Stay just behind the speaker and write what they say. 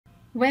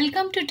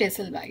Welcome to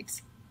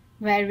Tessellations,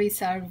 where we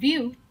serve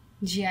you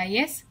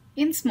GIS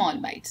in small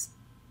bites.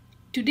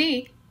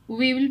 Today,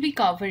 we will be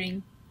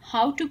covering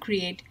how to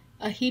create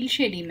a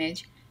hillshade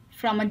image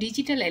from a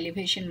digital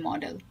elevation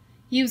model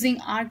using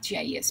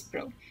ArcGIS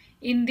Pro.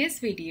 In this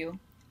video,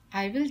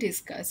 I will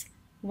discuss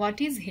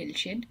what is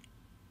hillshade,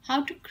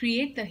 how to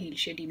create the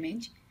hillshade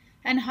image,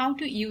 and how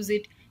to use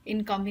it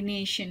in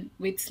combination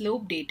with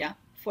slope data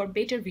for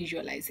better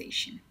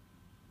visualization.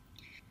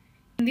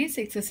 In this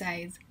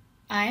exercise,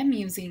 I am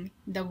using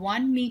the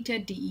 1 meter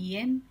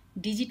DEM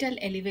digital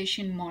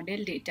elevation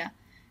model data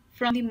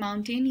from the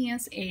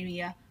mountainous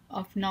area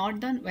of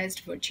northern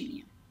West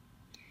Virginia.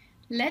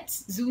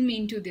 Let's zoom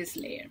into this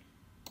layer.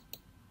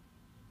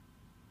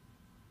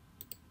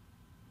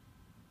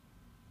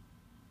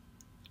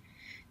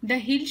 The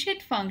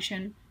hillshade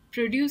function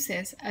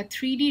produces a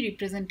 3D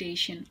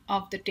representation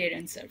of the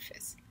terrain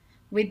surface,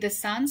 with the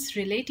sun's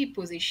relative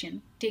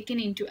position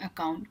taken into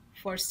account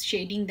for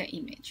shading the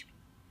image.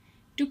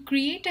 To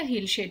create a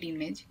hillshade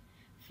image,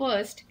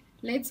 first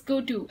let's go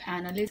to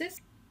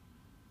Analysis,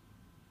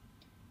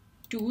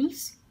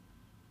 Tools,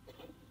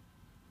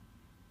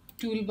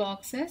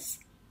 Toolboxes,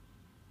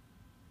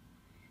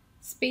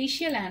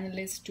 Spatial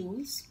Analyst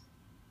Tools.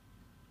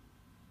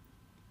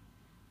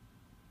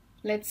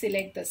 Let's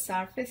select the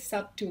Surface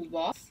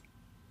sub-toolbox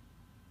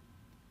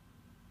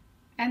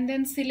and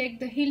then select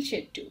the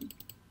Hillshade tool.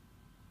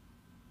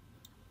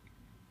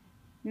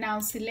 Now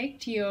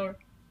select your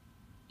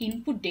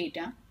input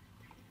data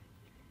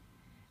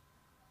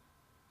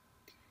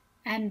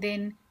and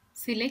then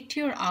select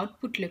your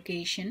output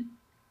location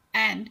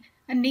and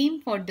a name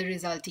for the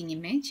resulting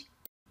image.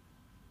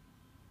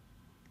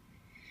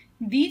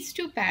 These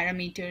two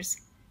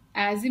parameters,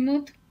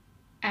 azimuth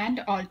and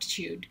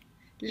altitude,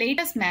 let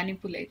us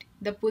manipulate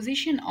the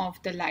position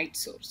of the light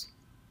source.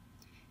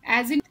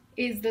 Azimuth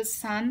is the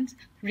sun's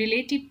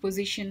relative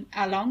position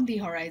along the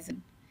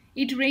horizon.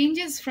 It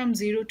ranges from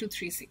 0 to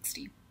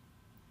 360.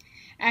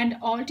 And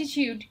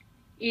altitude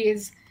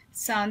is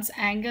sun's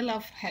angle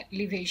of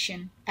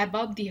elevation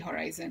above the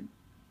horizon.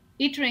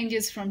 It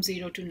ranges from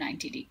 0 to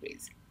 90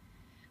 degrees.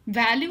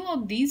 Value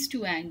of these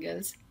two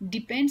angles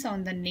depends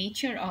on the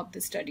nature of the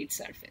studied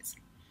surface.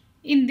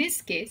 In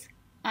this case,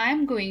 I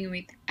am going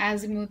with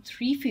azimuth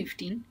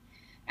 315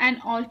 and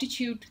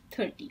altitude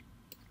 30.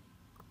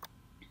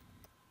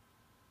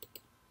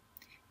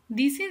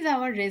 This is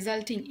our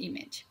resulting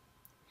image.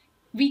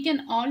 We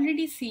can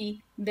already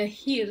see the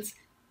hills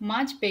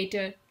much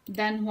better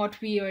than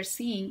what we are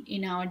seeing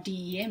in our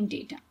DEM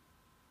data.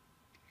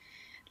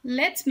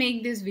 Let's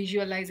make this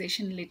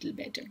visualization a little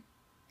better.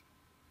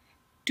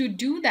 To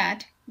do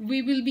that,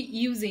 we will be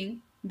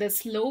using the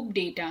slope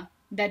data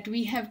that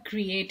we have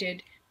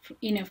created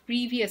in a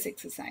previous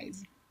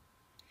exercise.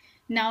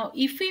 Now,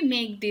 if we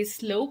make this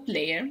slope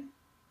layer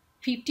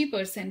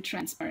 50%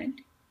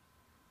 transparent,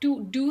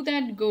 to do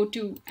that, go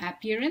to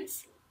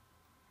Appearance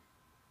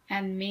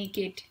and make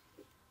it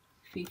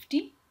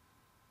 50.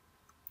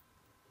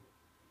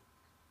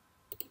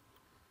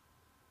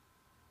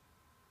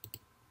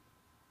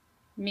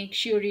 Make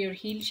sure your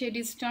hillshade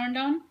is turned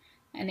on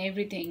and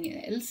everything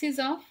else is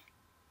off.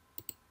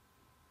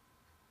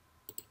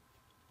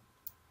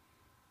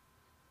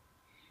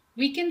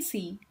 We can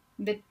see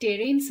the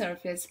terrain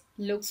surface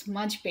looks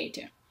much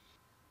better.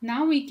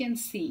 Now we can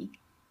see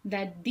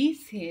that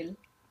this hill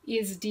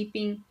is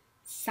dipping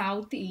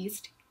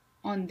southeast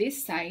on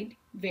this side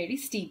very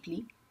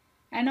steeply,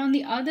 and on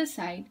the other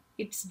side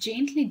it's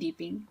gently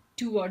dipping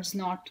towards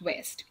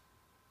northwest.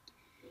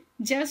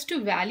 Just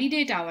to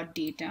validate our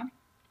data,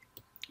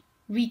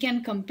 we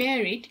can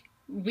compare it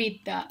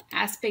with the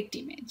aspect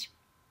image.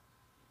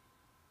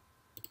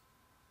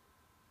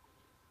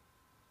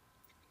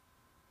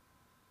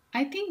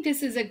 I think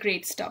this is a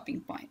great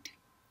stopping point.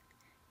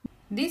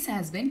 This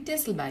has been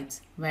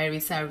Tessellations, where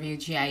we serve you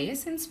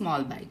GIS in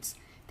small bites.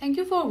 Thank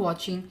you for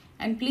watching,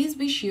 and please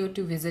be sure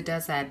to visit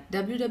us at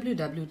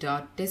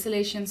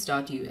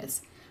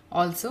www.tessellations.us.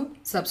 Also,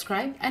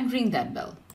 subscribe and ring that bell.